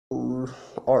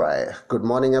All right. Good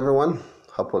morning, everyone.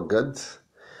 Hope we're good.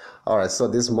 All right. So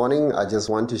this morning, I just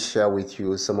want to share with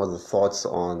you some of the thoughts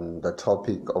on the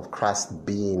topic of Christ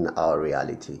being our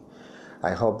reality.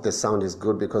 I hope the sound is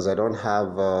good because I don't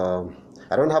have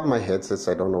my headsets.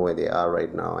 I don't know where they are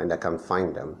right now, and I can't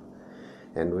find them.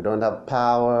 And we don't have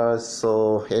power.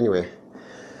 So anyway,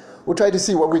 we'll try to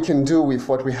see what we can do with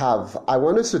what we have. I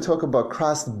wanted to talk about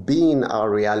Christ being our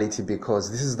reality because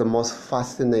this is the most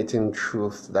fascinating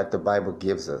truth that the Bible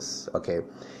gives us. Okay,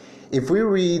 if we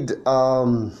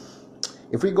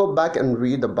go back and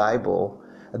read the Bible,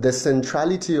 the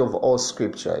centrality of all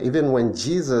Scripture, even when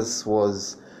Jesus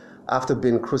was, after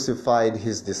being crucified,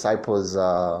 his disciples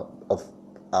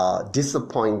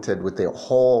disappointed with the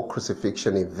whole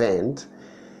crucifixion event.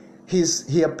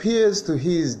 He appears to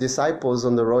his disciples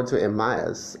on the road to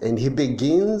Emmaus, and he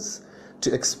begins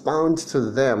to expound to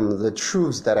them the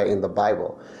truths that are in the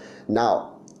Bible.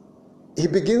 Now, he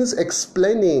begins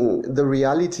explaining the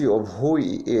reality of who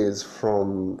he is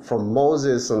from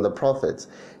Moses and the prophets.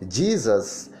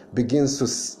 Jesus begins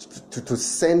to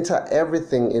center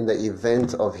everything in the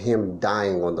event of him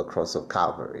dying on the cross of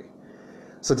Calvary.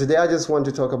 So today I just want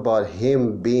to talk about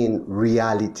him being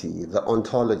reality, the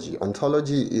ontology.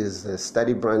 Ontology is a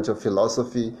study branch of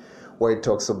philosophy where it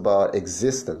talks about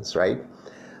existence, right?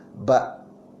 But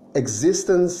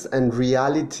existence and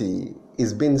reality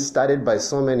is being studied by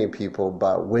so many people,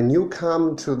 but when you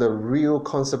come to the real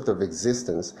concept of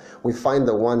existence, we find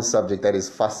the one subject that is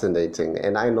fascinating.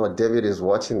 And I know David is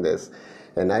watching this,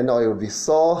 and I know he will be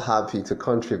so happy to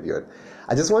contribute.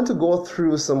 I just want to go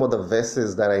through some of the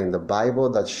verses that are in the Bible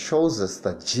that shows us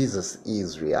that Jesus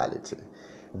is reality.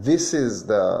 This is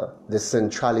the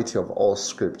centrality of all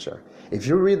Scripture. If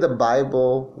you read the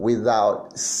Bible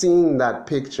without seeing that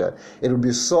picture, it will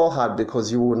be so hard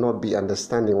because you will not be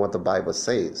understanding what the Bible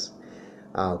says.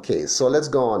 Okay, so let's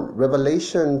go on.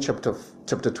 Revelation chapter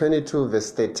 22,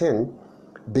 verse 13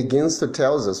 begins to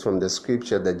tell us from the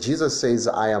Scripture that Jesus says,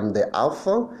 I am the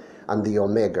Alpha and the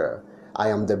Omega. I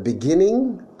am the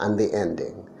beginning and the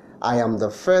ending. I am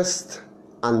the first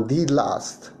and the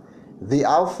last, the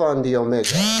Alpha and the Omega,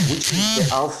 which is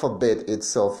the alphabet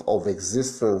itself of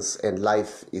existence and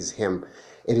life is Him.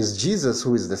 It is Jesus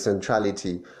who is the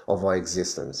centrality of our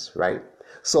existence, right?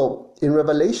 So in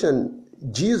Revelation,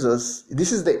 Jesus,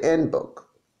 this is the end book.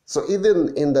 So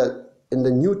even in the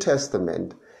New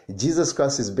Testament, Jesus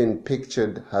Christ is being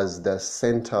pictured as the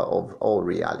center of all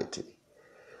reality.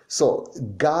 So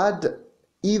God,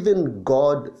 even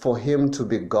God, for him to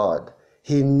be God,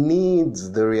 he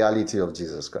needs the reality of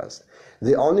Jesus Christ.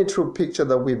 The only true picture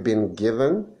that we've been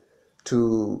given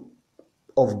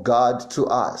of God to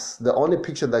us, the only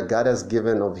picture that God has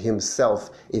given of himself,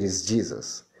 it is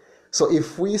Jesus. So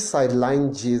if we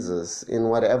sideline Jesus in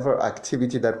whatever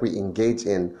activity that we engage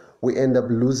in, we end up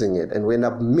losing it and we end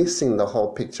up missing the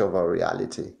whole picture of our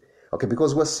reality. Okay,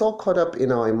 because we're so caught up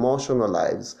in our emotional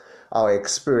lives, our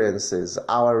experiences,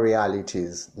 our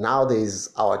realities. Nowadays,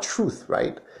 our truth,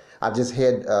 right? I've just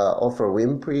heard Oprah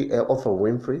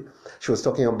Winfrey. She was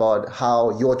talking about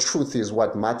how your truth is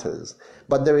what matters.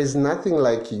 But there is nothing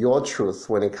like your truth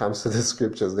when it comes to the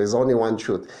Scriptures. There's only one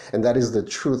truth, and that is the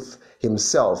truth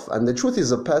himself. And the truth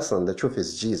is a person. The truth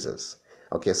is Jesus.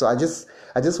 Okay, so I just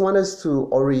want us to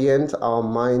orient our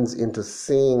minds into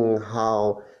seeing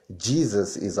how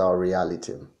Jesus is our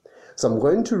reality. So I'm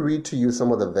going to read to you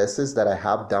some of the verses that I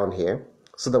have down here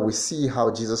so that we see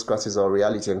how Jesus Christ is our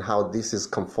reality and how this is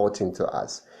comforting to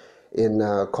us. In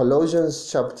Colossians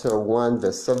chapter 1,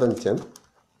 verse 17,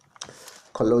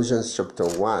 Colossians chapter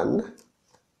 1,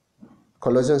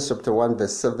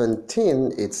 verse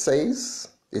 17, it says,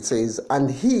 and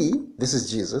he, this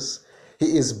is Jesus,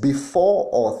 he is before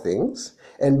all things,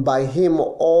 and by him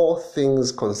all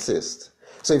things consist.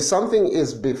 So if something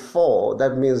is before,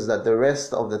 that means that the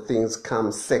rest of the things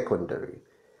come secondary.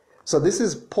 So this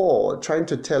is Paul trying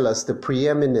to tell us the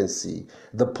preeminency,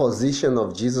 the position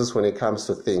of Jesus when it comes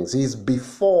to things. He is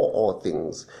before all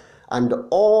things, and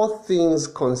all things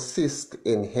consist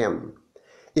in him.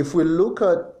 If we look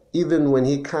at even when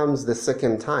he comes the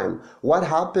second time, what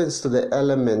happens to the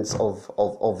elements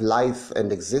of life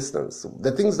and existence?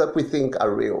 The things that we think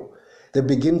are real, they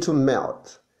begin to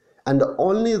melt. And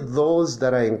only those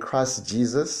that are in Christ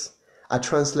Jesus are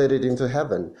translated into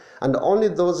heaven. And only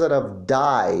those that have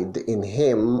died in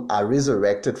him are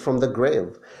resurrected from the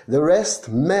grave. The rest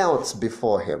melts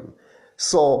before him.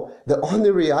 So the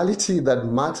only reality that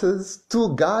matters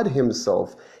to God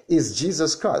himself is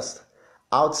Jesus Christ.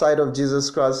 Outside of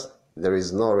Jesus Christ, there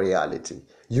is no reality.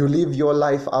 You live your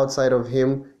life outside of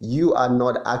him, you are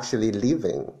not actually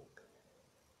living.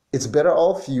 It's better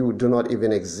off you do not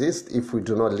even exist if we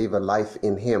do not live a life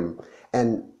in Him.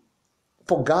 And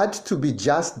for God to be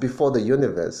just before the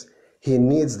universe, He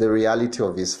needs the reality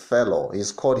of His fellow.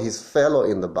 He's called His fellow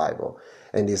in the Bible.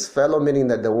 And His fellow meaning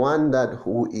that the one that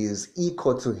who is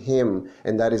equal to Him,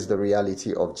 and that is the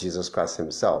reality of Jesus Christ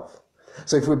Himself.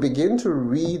 So if we begin to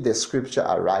read the scripture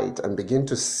aright and begin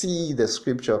to see the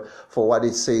scripture for what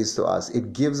it says to us,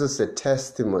 it gives us a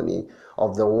testimony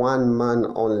of the one man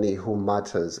only who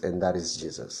matters, and that is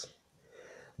Jesus.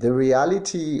 The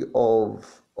reality of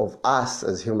us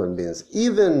as human beings,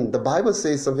 even the Bible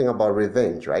says something about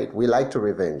revenge, right? We like to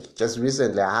revenge. Just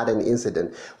recently I had an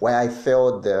incident where I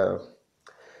felt the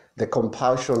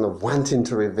compulsion of wanting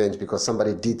to revenge because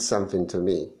somebody did something to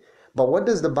me. But what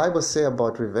does the Bible say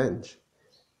about revenge?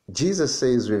 Jesus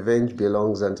says revenge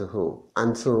belongs unto who?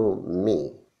 Unto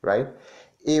me, right?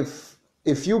 If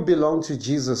you belong to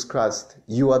Jesus Christ,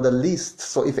 you are the least.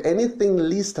 So if anything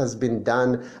least has been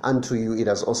done unto you, it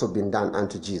has also been done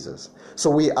unto Jesus. So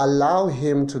we allow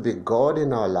Him to be God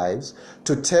in our lives,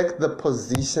 to take the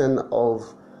position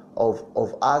of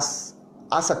us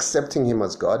accepting Him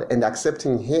as God and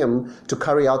accepting Him to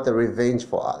carry out the revenge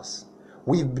for us.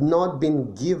 We've not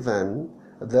been given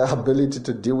the ability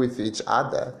to deal with each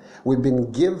other. We've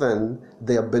been given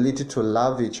the ability to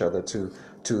love each other,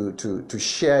 to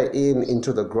share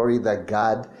into the glory that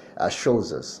God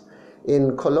shows us.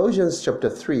 In Colossians chapter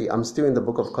 3, I'm still in the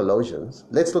book of Colossians.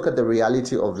 Let's look at the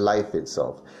reality of life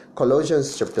itself.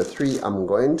 Colossians chapter 3, I'm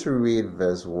going to read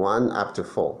verse 1 up to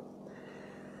 4.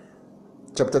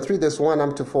 Chapter 3, verse 1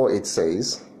 up to 4, it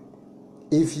says,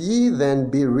 "If ye then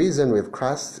be risen with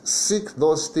Christ, seek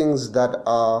those things that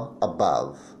are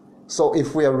above." So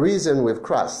if we are risen with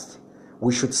Christ,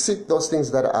 we should seek those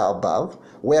things that are above,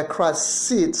 where Christ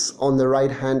sits on the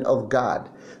right hand of God.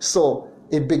 So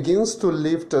it begins to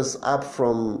lift us up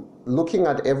from looking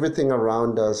at everything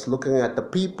around us, looking at the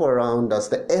people around us,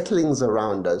 the earthlings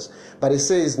around us. But it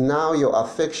says, now your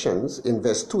affections, in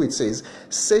verse 2 it says,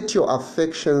 set your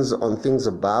affections on things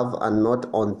above and not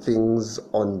on things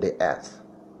on the earth.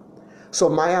 So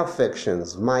my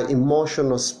affections, my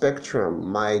emotional spectrum,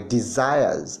 my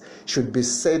desires should be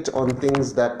set on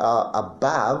things that are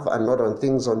above and not on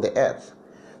things on the earth.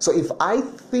 So if I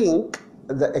think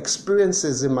the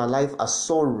experiences in my life are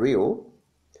so real,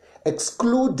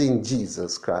 excluding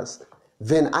Jesus Christ,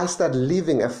 then I start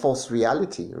living a false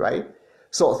reality, right?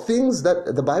 So things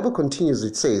that the Bible continues,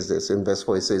 it says this in verse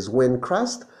 4, it says, when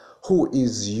Christ, who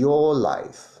is your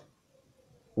life,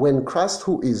 when Christ,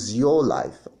 who is your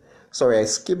life, sorry, I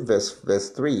skipped verse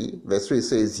 3. Verse 3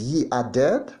 says, ye are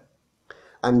dead,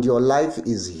 and your life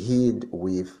is hid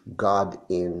with God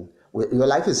your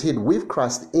life is hid with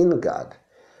Christ in God.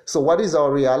 So what is our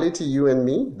reality, you and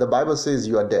me? The Bible says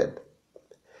you are dead.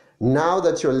 Now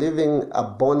that you're living a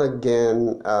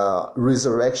born-again,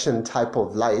 resurrection type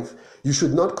of life, you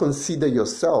should not consider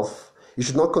yourself, you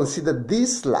should not consider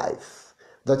this life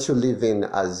that you live in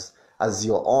as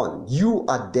your own. You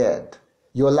are dead.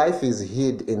 Your life is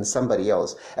hid in somebody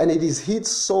else. And it is hid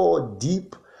so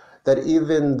deep that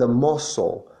even the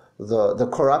morsel, the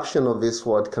corruption of this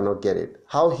world cannot get it.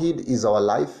 How hid is our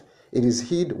life? It is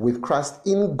hid with Christ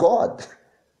in God.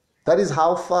 That is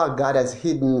how far God has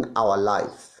hidden our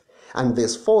life. And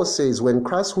verse 4 says, when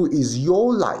Christ, who is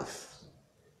your life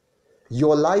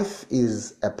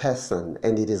is a person,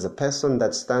 and it is a person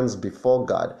that stands before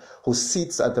God, who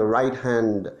sits at the right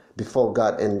hand before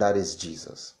God, and that is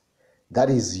Jesus.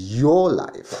 That is your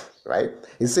life, right?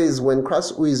 It says, when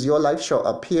Christ, who is your life, shall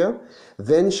appear,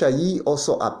 then shall ye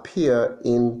also appear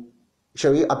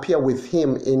with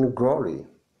him in glory.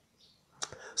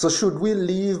 So should we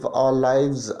live our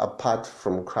lives apart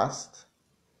from Christ?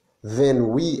 Then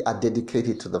we are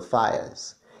dedicated to the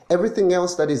fires. Everything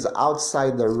else that is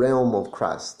outside the realm of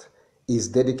Christ is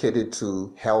dedicated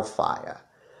to hellfire.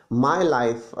 My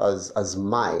life as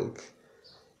Mike,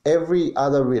 every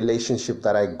other relationship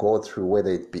that I go through,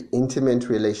 whether it be intimate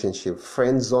relationship,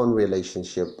 friend zone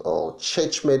relationship, or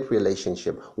churchmate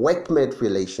relationship, workmate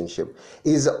relationship,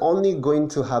 is only going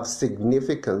to have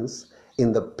significance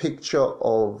in the picture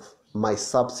of my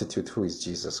substitute, who is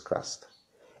Jesus Christ.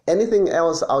 Anything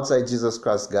else outside Jesus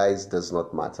Christ, guys, does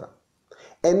not matter.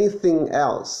 Anything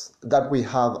else that we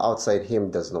have outside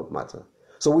him does not matter.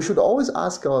 So we should always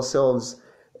ask ourselves,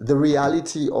 the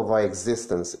reality of our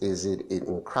existence, is it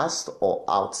in Christ or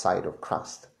outside of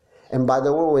Christ? And by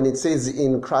the way, when it says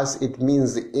in Christ, it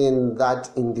means in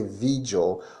that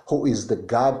individual who is the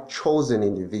God-chosen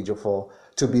individual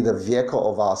to be the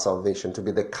vehicle of our salvation, to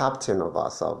be the captain of our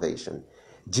salvation.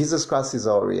 Jesus Christ is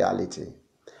our reality.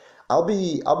 I'll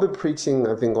be preaching,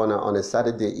 I think, on a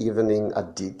Saturday evening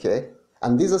at DK.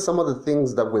 And these are some of the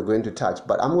things that we're going to touch,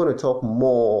 but I'm going to talk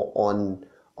more on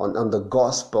the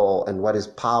gospel and what is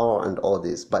power and all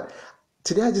this. But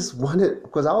today I just wanted,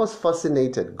 because I was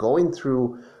fascinated going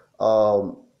through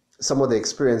some of the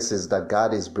experiences that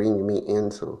God is bringing me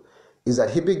into, is that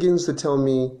he begins to tell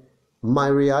me my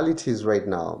realities right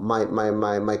now,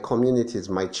 my communities,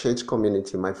 my church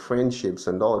community, my friendships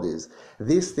and all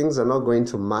these things are not going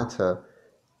to matter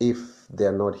if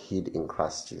they're not hid in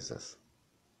Christ Jesus.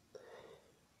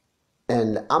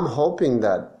 And I'm hoping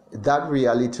that that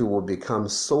reality will become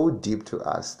so deep to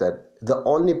us that the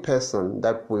only person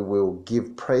that we will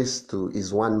give praise to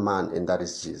is one man, and that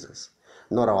is Jesus,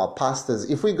 not our pastors.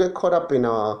 If we get caught up in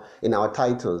our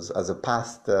titles as a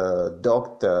pastor,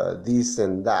 doctor, this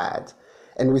and that,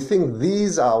 and we think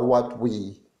these are what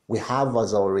we have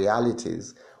as our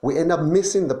realities, we end up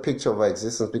missing the picture of our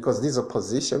existence, because these are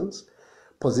positions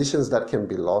that can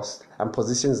be lost, and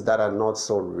positions that are not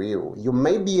so real. You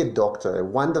may be a doctor, a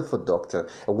wonderful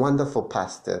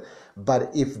pastor,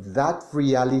 but if that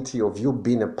reality of you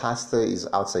being a pastor is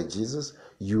outside Jesus,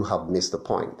 you have missed the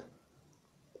point.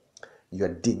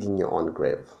 You're digging your own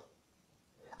grave.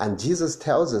 And Jesus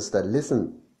tells us that,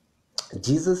 listen,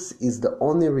 Jesus is the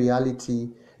only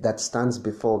reality that stands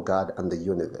before God and the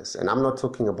universe. And I'm not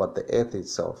talking about the earth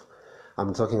itself.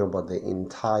 I'm talking about the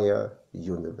entire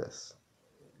universe.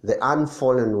 The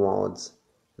unfallen worlds,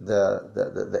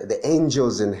 the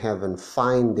angels in heaven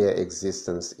find their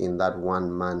existence in that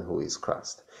one man who is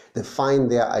Christ. They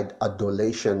find their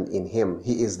adulation in him.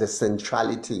 He is the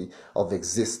centrality of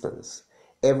existence.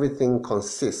 Everything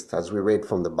consists, as we read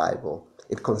from the Bible,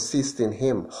 it consists in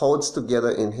him, holds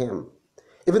together in him.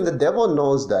 Even the devil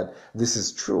knows that this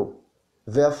is true.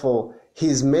 Therefore,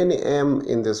 his main aim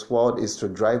in this world is to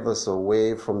drive us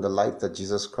away from the life that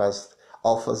Jesus Christ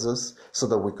offers us, so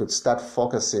that we could start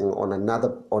focusing on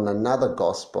another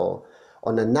gospel,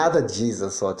 on another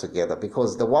Jesus altogether,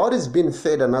 because the world is being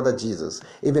fed another Jesus.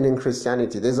 Even in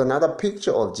Christianity, there's another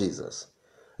picture of Jesus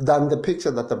than the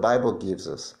picture that the Bible gives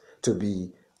us to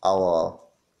be our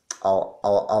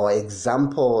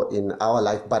example in our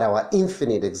life, but our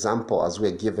infinite example as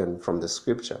we're given from the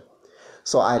scripture.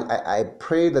 So I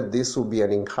pray that this will be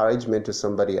an encouragement to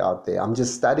somebody out there. I'm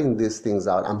just studying these things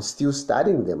out. I'm still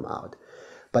studying them out.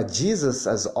 But Jesus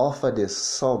has offered us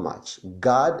so much.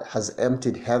 God has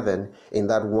emptied heaven in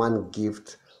that one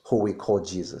gift who we call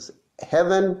Jesus.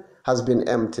 Heaven has been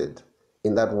emptied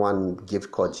in that one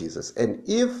gift called Jesus. And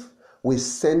if we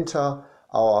center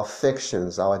our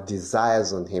affections, our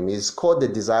desires on him, it's called the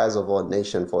desires of our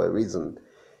nation for a reason.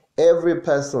 Every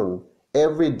person,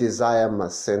 every desire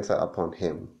must center upon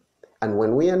him. And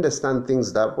when we understand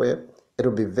things that way,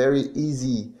 it'll be very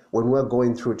easy when we're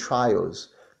going through trials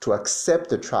to accept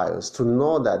the trials, to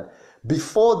know that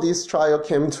before this trial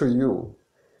came to you,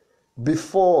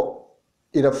 before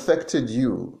it affected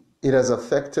you, it has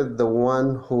affected the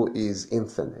one who is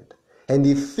infinite. And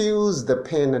he feels the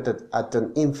pain at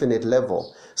an infinite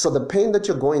level. So the pain that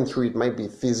you're going through, it might be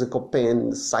physical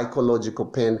pain, psychological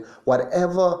pain,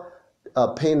 whatever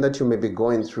pain that you may be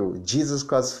going through, Jesus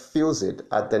Christ feels it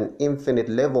at an infinite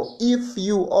level if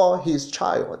you are his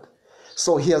child.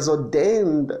 So he has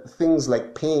ordained things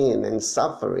like pain and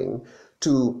suffering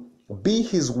to be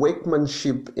his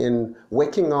workmanship in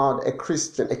working out a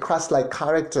Christ-like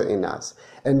character in us.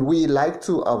 And we like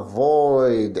to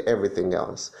avoid everything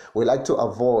else. We are an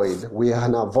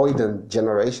avoidant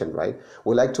generation, right?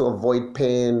 We like to avoid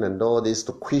pain and all this,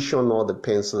 to cushion all the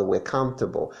pain so that we're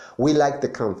comfortable. We like the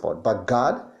comfort. But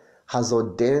God has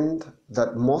ordained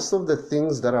that most of the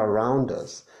things that are around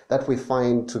us that we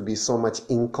find to be so much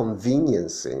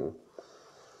inconveniencing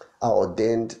are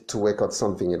ordained to work out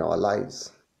something in our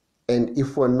lives. And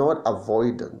if we're not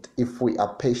avoidant, if we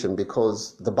are patient,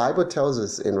 because the Bible tells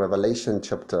us in Revelation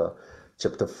chapter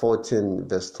 14,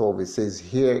 verse 12, it says,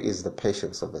 here is the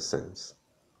patience of the saints.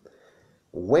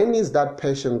 When is that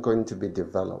patience going to be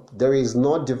developed? There is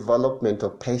no development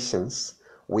of patience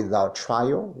without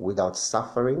trial, without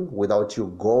suffering, without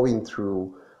you going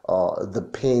through the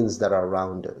pains that are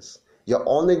around us. You're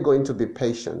only going to be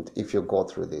patient if you go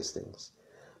through these things.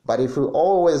 But if we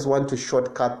always want to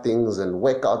shortcut things and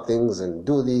work out things and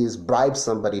do this, bribe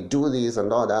somebody, do this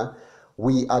and all that,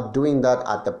 we are doing that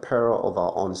at the peril of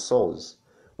our own souls.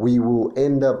 We will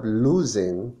end up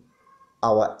losing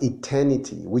our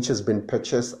eternity, which has been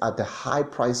purchased at the high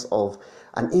price of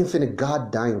an infinite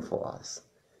God dying for us.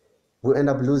 We'll end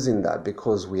up losing that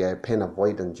because we are a pain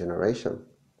avoidant generation.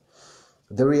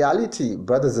 The reality,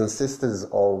 brothers and sisters,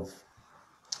 of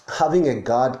having a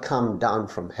God come down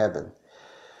from heaven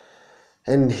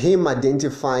and him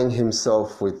identifying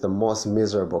himself with the most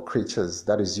miserable creatures,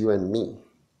 that is you and me,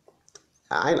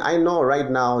 I know right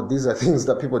now these are things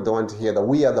that people don't want to hear, that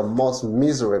we are the most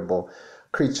miserable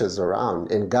creatures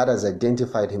around, and God has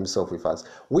identified himself with us.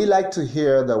 We like to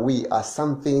hear that we are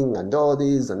something and all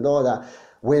this and all that.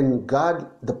 When God,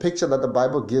 the picture that the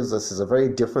Bible gives us is a very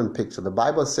different picture. The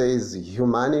Bible says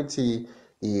humanity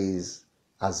is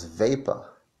as vapor.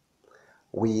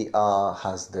 We are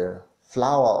as the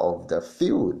flower of the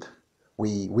field.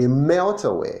 We melt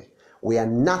away. We are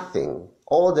nothing.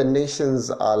 All the nations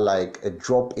are like a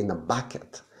drop in a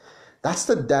bucket. That's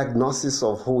the diagnosis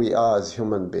of who we are as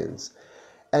human beings.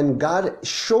 And God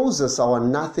shows us our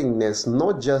nothingness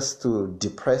not just to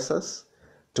depress us,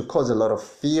 to cause a lot of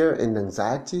fear and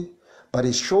anxiety, but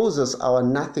He shows us our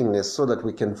nothingness so that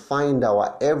we can find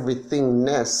our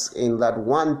everythingness in that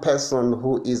one person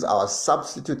who is our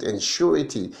substitute and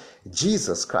surety,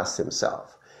 Jesus Christ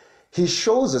Himself. He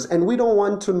shows us, and we don't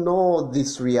want to know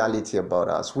this reality about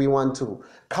us. We want to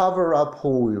cover up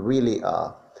who we really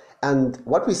are. And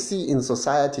what we see in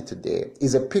society today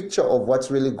is a picture of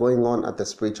what's really going on at the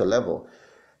spiritual level.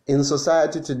 In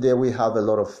society today, we have a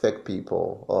lot of fake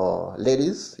people, or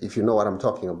ladies, if you know what I'm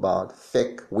talking about,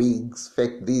 fake wigs,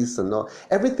 fake this and all.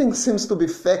 Everything seems to be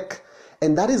fake.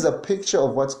 And that is a picture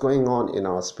of what's going on in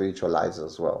our spiritual lives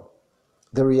as well.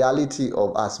 The reality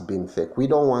of us being fake. We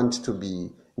don't want to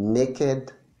be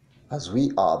naked as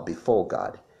we are before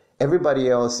God. Everybody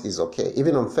else is okay.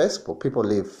 Even on Facebook, people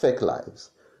live fake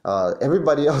lives.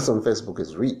 Everybody else on Facebook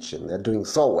is rich and they're doing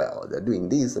so well. They're doing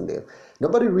this and that.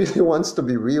 Nobody really wants to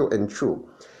be real and true.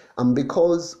 And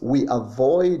because we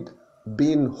avoid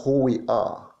being who we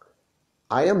are,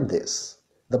 I am this.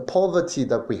 The poverty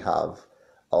that we have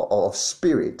of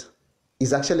spirit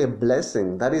is actually a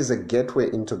blessing. That is a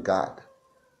gateway into God.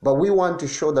 But we want to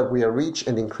show that we are rich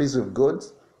and increase with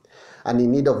goods and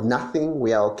in need of nothing.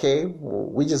 We are okay.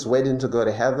 We're just waiting to go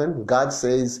to heaven. God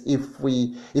says if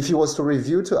He was to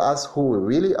reveal to us who we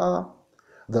really are,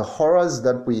 the horrors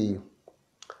that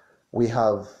we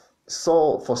have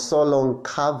for so long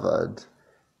covered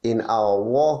in our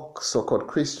walk, so-called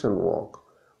Christian walk,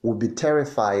 will be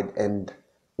terrified and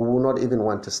we will not even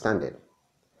want to stand it.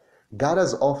 God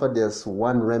has offered us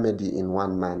one remedy in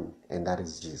one man, and that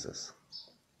is Jesus.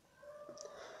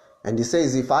 And He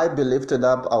says, if I be lifted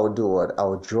up, I will do what? I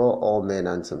will draw all men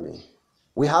unto me.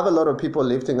 We have a lot of people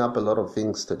lifting up a lot of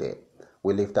things today.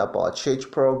 We lift up our church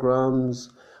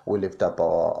programs. We lift up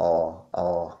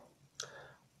our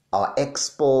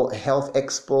expo, health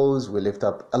expos. We lift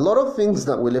up a lot of things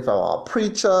that we lift up. Our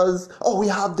preachers. Oh, we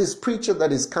have this preacher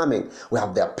that is coming. We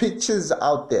have their pictures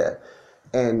out there.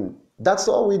 And that's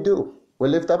all we do. We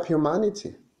lift up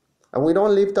humanity. And we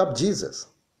don't lift up Jesus.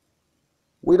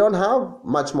 We don't have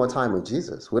much more time with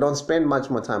Jesus. We don't spend much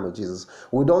more time with Jesus.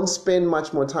 We don't spend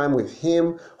much more time with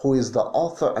Him who is the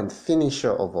author and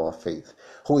finisher of our faith,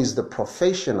 who is the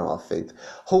professional of faith,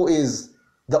 who is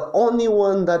the only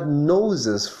one that knows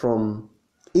us from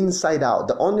inside out,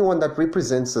 the only one that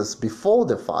represents us before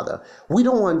the Father. We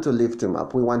don't want to lift Him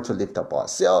up. We want to lift up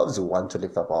ourselves. We want to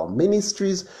lift up our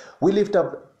ministries. We lift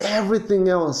up everything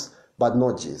else, but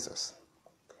not Jesus.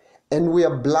 And we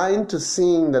are blind to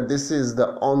seeing that this is the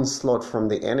onslaught from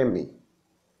the enemy.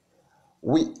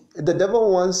 The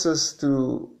devil wants us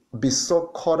to be so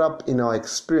caught up in our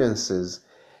experiences,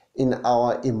 in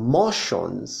our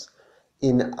emotions,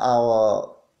 in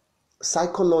our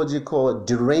psychological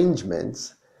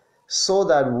derangements, so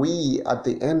that we, at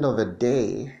the end of the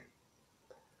day,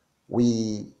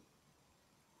 we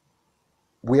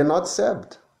are not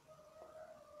saved.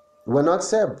 We're not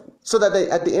saved. So that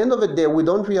at the end of the day, we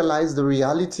don't realize the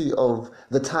reality of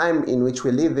the time in which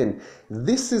we live in.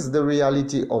 This is the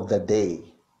reality of the day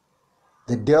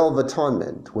of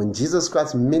atonement, when Jesus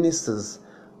Christ ministers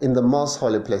in the most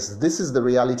holy place. This is the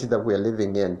reality that we're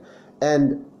living in.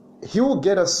 And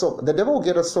the devil will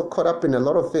get us so caught up in a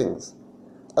lot of things.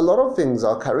 A lot of things,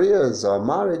 our careers, our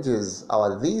marriages,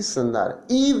 our this and that,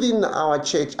 even our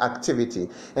church activity.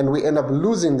 And we end up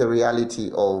losing the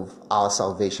reality of our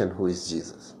salvation, who is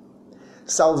Jesus.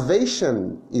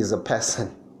 Salvation is a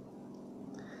person.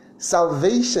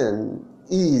 Salvation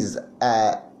is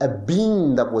a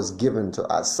being that was given to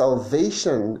us.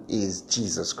 Salvation is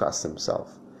Jesus Christ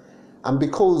Himself. And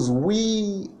because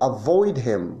we avoid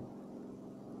Him,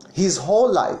 His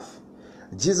whole life,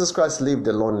 Jesus Christ lived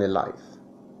a lonely life.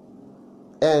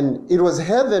 And it was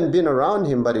heaven being around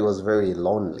Him, but He was very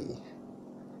lonely.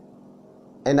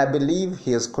 And I believe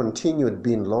He has continued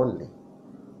being lonely.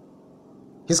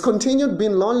 He's continued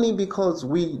being lonely because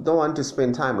we don't want to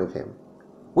spend time with Him.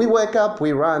 We wake up,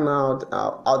 we run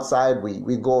outside,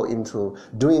 we go into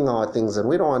doing our things, and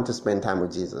we don't want to spend time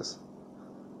with Jesus.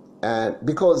 And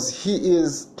because He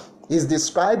is He's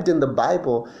described in the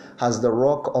Bible as the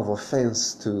rock of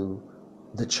offense to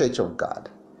the church of God.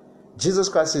 Jesus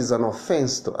Christ is an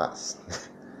offense to us.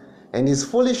 And his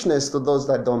foolishness to those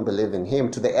that don't believe in him,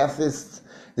 to the atheists,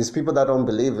 these people that don't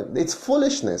believe in, it's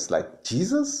foolishness. Like,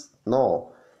 Jesus?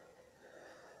 No.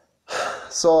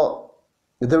 So,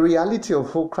 the reality of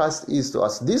who Christ is to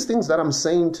us, these things that I'm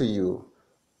saying to you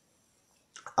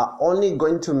are only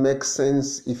going to make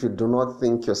sense if you do not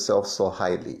think yourself so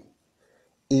highly.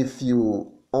 If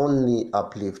you only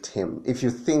uplift him, if you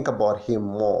think about him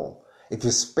more, if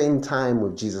you spend time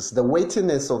with Jesus, the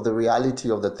weightiness of the reality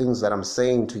of the things that I'm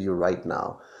saying to you right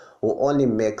now will only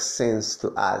make sense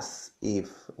to us if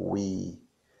we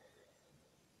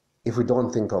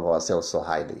don't think of ourselves so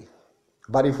highly.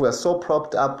 But if we're so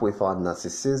propped up with our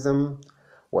narcissism,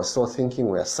 we're so thinking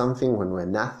we're something when we're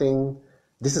nothing,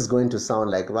 this is going to sound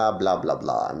like blah, blah, blah,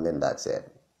 blah, and then that's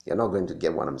it. You're not going to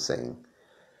get what I'm saying.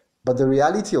 But the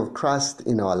reality of Christ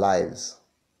in our lives,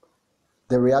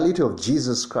 the reality of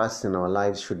Jesus Christ in our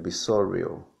lives should be so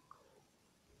real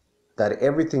that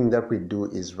everything that we do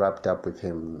is wrapped up with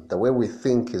him. The way we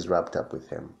think is wrapped up with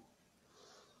him.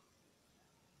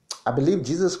 I believe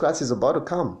Jesus Christ is about to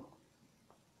come.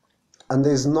 And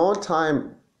there's no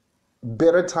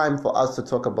better time for us to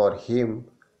talk about him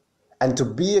and to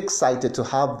be excited, to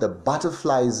have the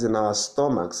butterflies in our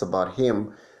stomachs about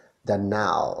him than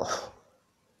now.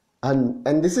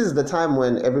 And this is the time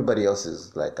when everybody else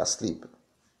is like asleep,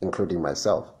 including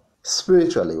myself.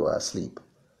 Spiritually, we're asleep.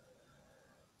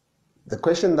 The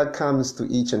question that comes to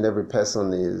each and every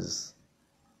person is,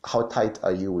 how tight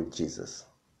are you with Jesus?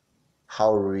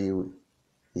 How real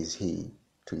is he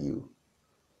to you?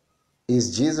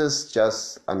 Is Jesus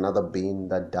just another being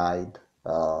that died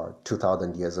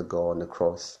 2,000 years ago on the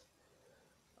cross?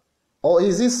 Or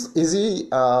is he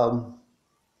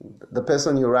the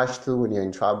person you rush to when you're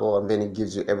in trouble, and then he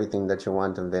gives you everything that you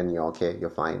want, and then you're okay,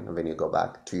 you're fine, and then you go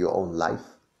back to your own life?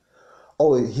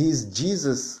 Or is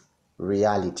Jesus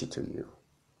reality to you?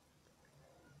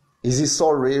 Is he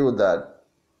so real that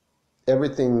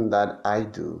everything that I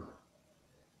do,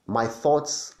 my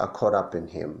thoughts are caught up in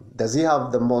him? Does he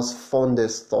have the most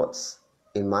fondest thoughts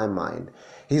in my mind?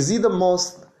 Is he the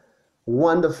most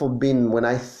wonderful being? When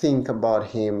I think about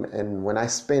him and when I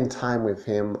spend time with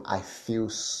him, I feel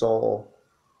so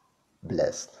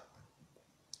blessed?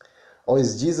 Or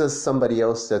is Jesus somebody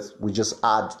else that we just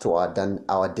add to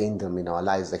our addendum in our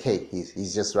lives? Like, hey,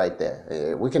 he's just right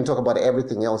there. We can talk about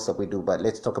everything else that we do, but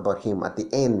let's talk about him at the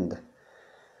end.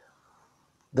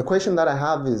 The question that I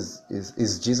have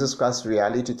is Jesus Christ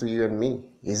reality to you and me?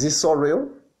 Is he so real?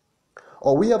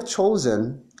 Or we have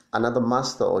chosen another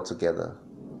master altogether?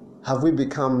 Have we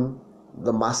become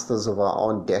the masters of our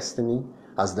own destiny?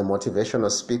 As the motivational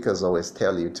speakers always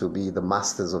tell you, to be the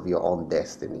masters of your own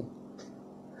destiny.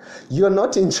 You're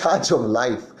not in charge of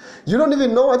life. You don't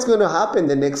even know what's going to happen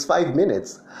the next 5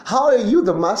 minutes. How are you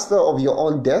the master of your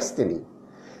own destiny?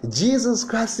 Jesus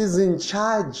Christ is in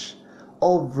charge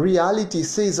of reality. He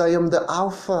says, I am the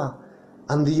Alpha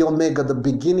and the Omega, the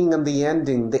beginning and the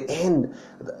ending, the end.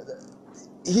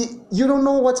 You don't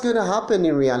know what's going to happen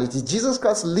in reality. Jesus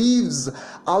Christ lives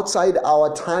outside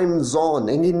our time zone,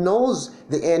 and he knows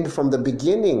the end from the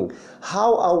beginning.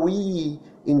 How are we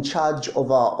in charge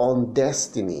of our own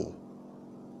destiny?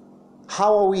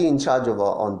 How are we in charge of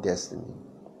our own destiny?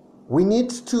 We need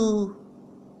to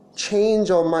change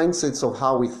our mindsets of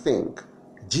how we think.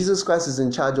 Jesus Christ is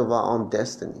in charge of our own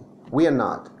destiny. We are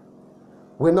not.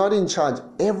 We're not in charge.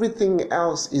 Everything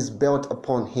else is built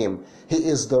upon him. He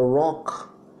is the rock.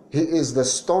 He is the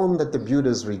stone that the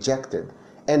builders rejected.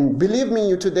 And believe me,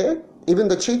 you today, even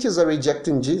the churches are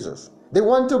rejecting Jesus. They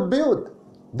want to build.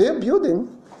 They're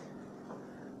building,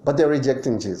 but they're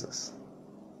rejecting Jesus.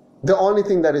 The only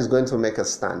thing that is going to make us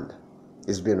stand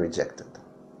is being rejected.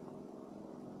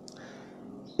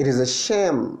 It is a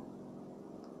shame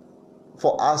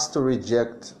for us to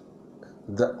reject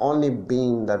the only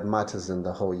being that matters in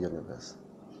the whole universe.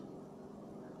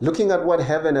 Looking at what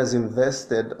heaven has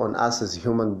invested on us as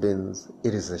human beings,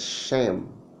 it is a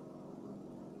shame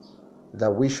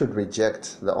that we should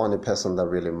reject the only person that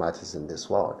really matters in this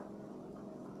world.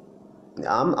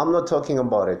 I'm not talking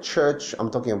about a church. I'm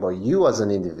talking about you as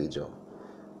an individual.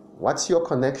 What's your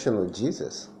connection with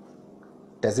Jesus?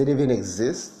 Does it even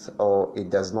exist, or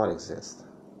it does not exist?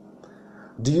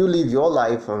 Do you live your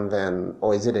life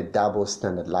or is it a double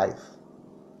standard life?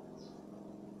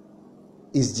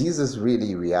 Is Jesus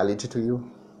really reality to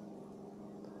you?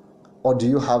 Or do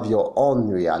you have your own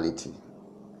reality?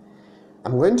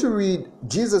 I'm going to read,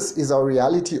 Jesus is our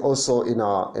reality also in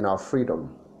our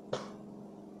freedom.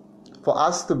 For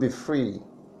us to be free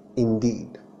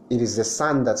indeed. it is the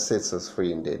Son that sets us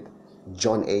free indeed.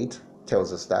 John 8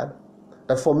 tells us that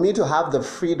for me to have the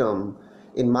freedom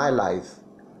in my life,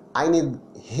 I need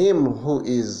him who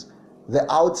is the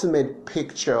ultimate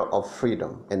picture of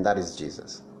freedom, and that is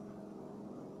Jesus.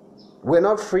 We're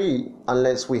not free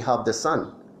unless we have the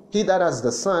Son. He that has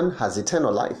the Son has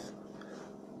eternal life.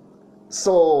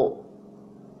 So,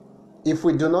 if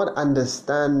we do not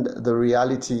understand the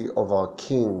reality of our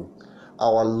King,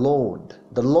 our Lord,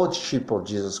 the Lordship of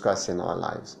Jesus Christ in our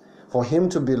lives, for him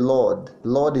to be Lord,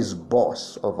 Lord is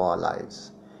boss of our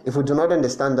lives. If we do not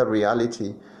understand that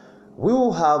reality,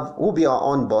 we'll be our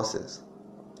own bosses,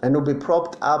 and we'll be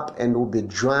propped up and we'll be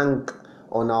drunk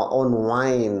on our own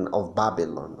wine of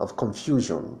Babylon, of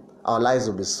confusion. Our lives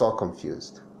will be so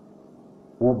confused.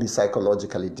 We'll be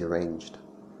psychologically deranged.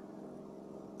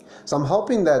 So I'm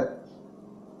hoping that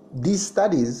these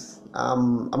studies,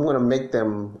 I'm going to make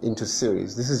them into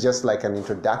series. This is just like an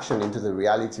introduction into the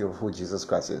reality of who Jesus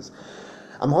Christ is.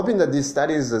 I'm hoping that these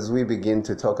studies, as we begin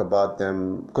to talk about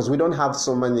them, because we don't have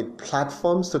so many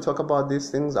platforms to talk about these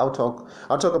things, I'll talk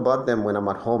about them when I'm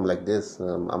at home like this.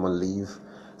 I'm on leave,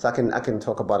 so I can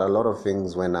talk about a lot of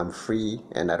things when I'm free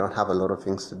and I don't have a lot of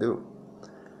things to do.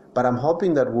 But I'm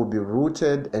hoping that we'll be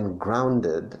rooted and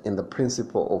grounded in the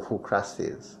principle of who Christ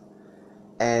is.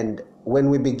 And when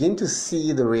we begin to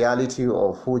see the reality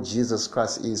of who Jesus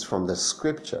Christ is from the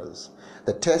scriptures,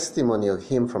 the testimony of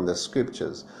him from the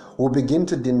scriptures, we'll begin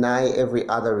to deny every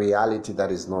other reality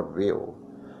that is not real.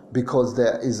 Because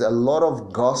there is a lot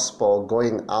of gospel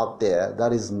going out there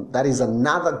that is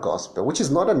another gospel, which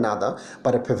is not another,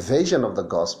 but a perversion of the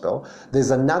gospel.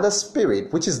 There's another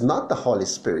spirit, which is not the Holy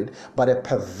Spirit, but a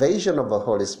perversion of the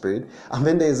Holy Spirit. And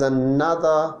then there's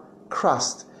another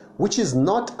Christ, which is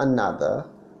not another,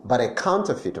 but a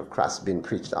counterfeit of Christ being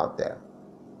preached out there.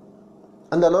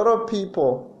 And a lot of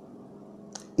people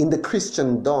in the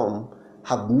Christendom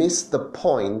have missed the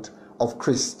point of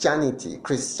Christianity.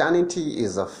 Christianity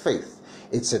is a faith.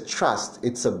 It's a trust.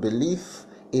 It's a belief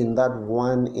in that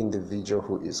one individual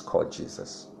who is called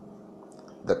Jesus,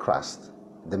 the Christ,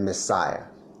 the Messiah,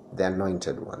 the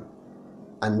Anointed One.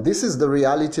 And this is the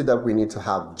reality that we need to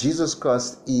have. Jesus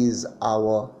Christ is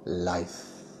our life.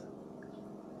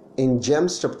 In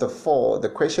James chapter 4, the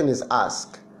question is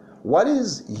asked, what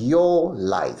is your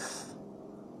life?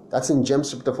 That's in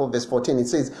James chapter 4, verse 14. It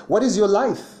says, what is your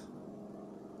life?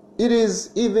 It is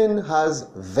even as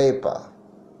vapor.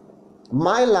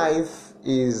 My life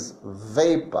is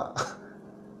vapor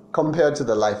compared to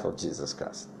the life of Jesus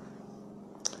Christ.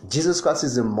 Jesus Christ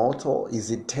is immortal,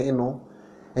 is eternal,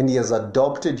 and he has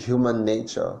adopted human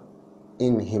nature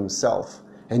in himself.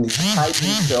 And he tied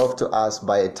himself to us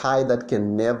by a tie that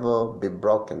can never be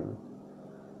broken.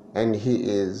 And he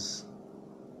is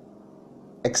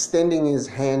extending his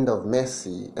hand of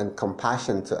mercy and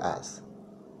compassion to us.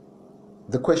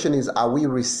 The question is, are we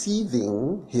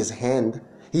receiving his hand?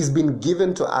 He's been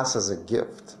given to us as a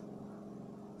gift.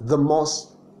 The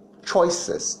most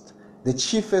choicest, the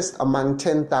chiefest among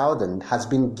 10,000 has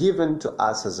been given to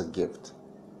us as a gift.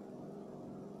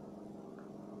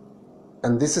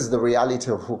 And this is the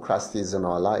reality of who Christ is in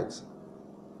our lives.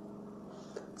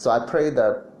 So I pray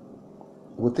that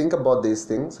we think about these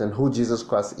things and who Jesus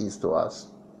Christ is to us.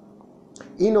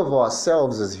 In of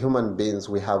ourselves as human beings,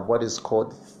 we have what is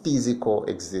called physical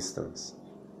existence.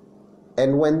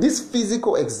 And when this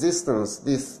physical existence,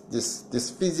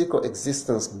 this physical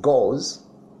existence goes,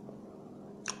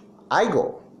 I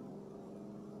go.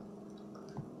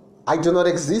 I do not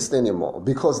exist anymore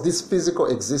because this physical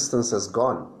existence is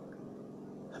gone.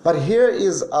 But here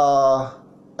is a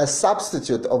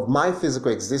substitute of my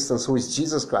physical existence, who is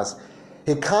Jesus Christ.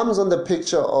 He comes on the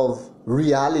picture of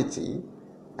reality,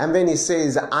 and then he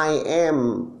says, I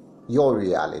am your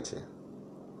reality.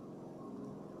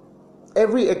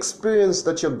 Every experience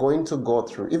that you're going to go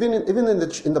through, even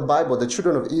in the Bible, the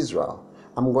children of Israel,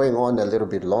 I'm going on a little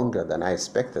bit longer than I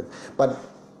expected, but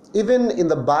even in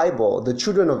the Bible, the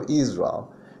children of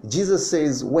Israel, Jesus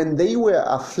says when they were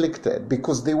afflicted,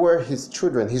 because they were his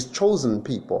children, his chosen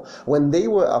people, when they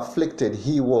were afflicted,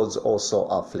 he was also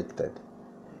afflicted.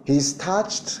 He's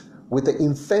touched with the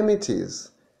infirmities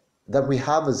that we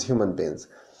have as human beings.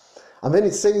 And then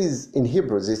it says in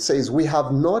Hebrews, it says, we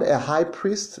have not a high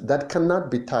priest that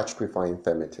cannot be touched with our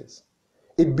infirmities.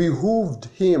 It behooved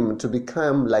him to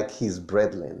become like his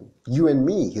brethren, you and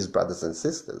me, his brothers and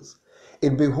sisters.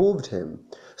 It behooved him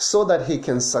so that he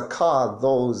can succor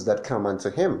those that come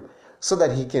unto him, so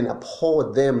that he can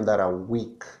uphold them that are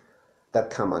weak, that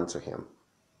come unto him.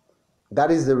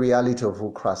 That is the reality of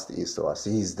who Christ is to us.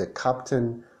 He is the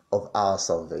captain of our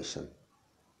salvation.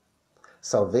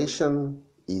 Salvation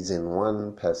is in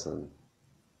one person,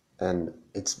 And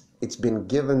it's been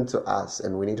given to us,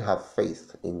 and we need to have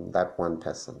faith in that one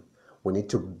person. We need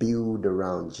to build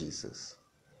around Jesus.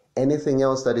 Anything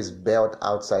else that is built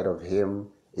outside of him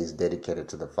is dedicated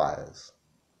to the fires,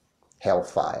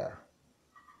 hellfire.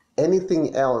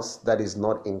 Anything else that is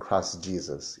not in Christ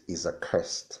Jesus is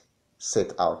accursed,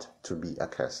 set out to be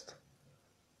accursed.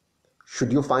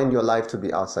 Should you find your life to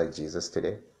be outside Jesus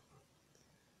today?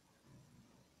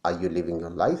 Are you living your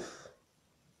life,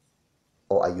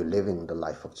 or are you living the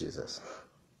life of Jesus?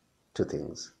 Two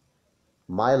things.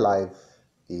 My life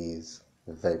is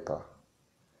vapor.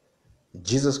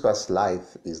 Jesus Christ's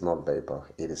life is not vapor,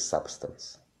 it is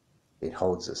substance. It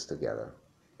holds us together.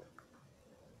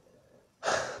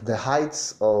 The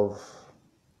heights of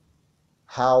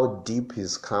how deep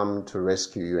he's come to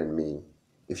rescue you and me,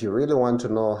 if you really want to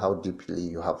know how deeply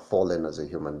you have fallen as a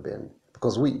human being,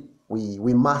 because we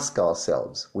mask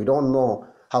ourselves. We don't know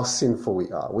how sinful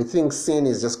we are. We think sin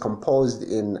is just composed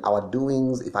in our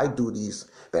doings. If I do this,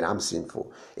 then I'm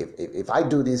sinful. If I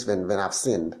do this, then I've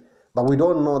sinned. But we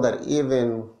don't know that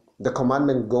even the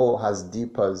commandment go as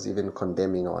deep as even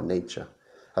condemning our nature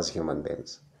as human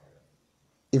beings.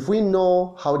 If we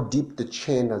know how deep the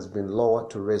chain has been lowered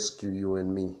to rescue you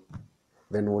and me,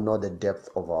 then we'll know the depth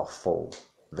of our fall.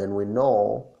 Then we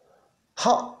know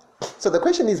how. So the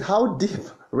question is, how deep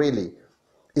really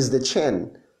is the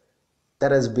chain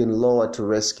that has been lowered to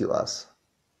rescue us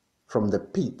from the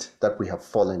pit that we have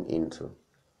fallen into?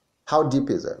 How deep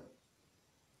is it?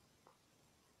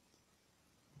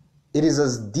 It is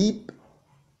as deep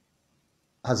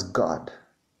as God.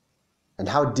 And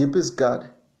how deep is God?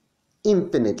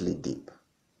 Infinitely deep.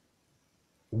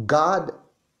 God,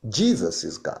 Jesus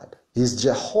is God. He's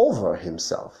Jehovah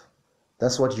himself.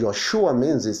 That's what Yeshua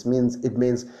means.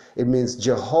 It means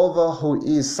Jehovah who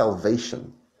is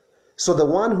salvation. So the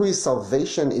one who is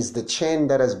salvation is the chain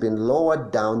that has been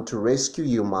lowered down to rescue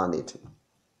humanity.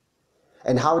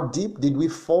 And how deep did we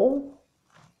fall?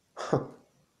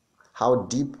 How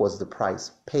deep was the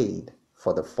price paid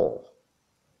for the fall?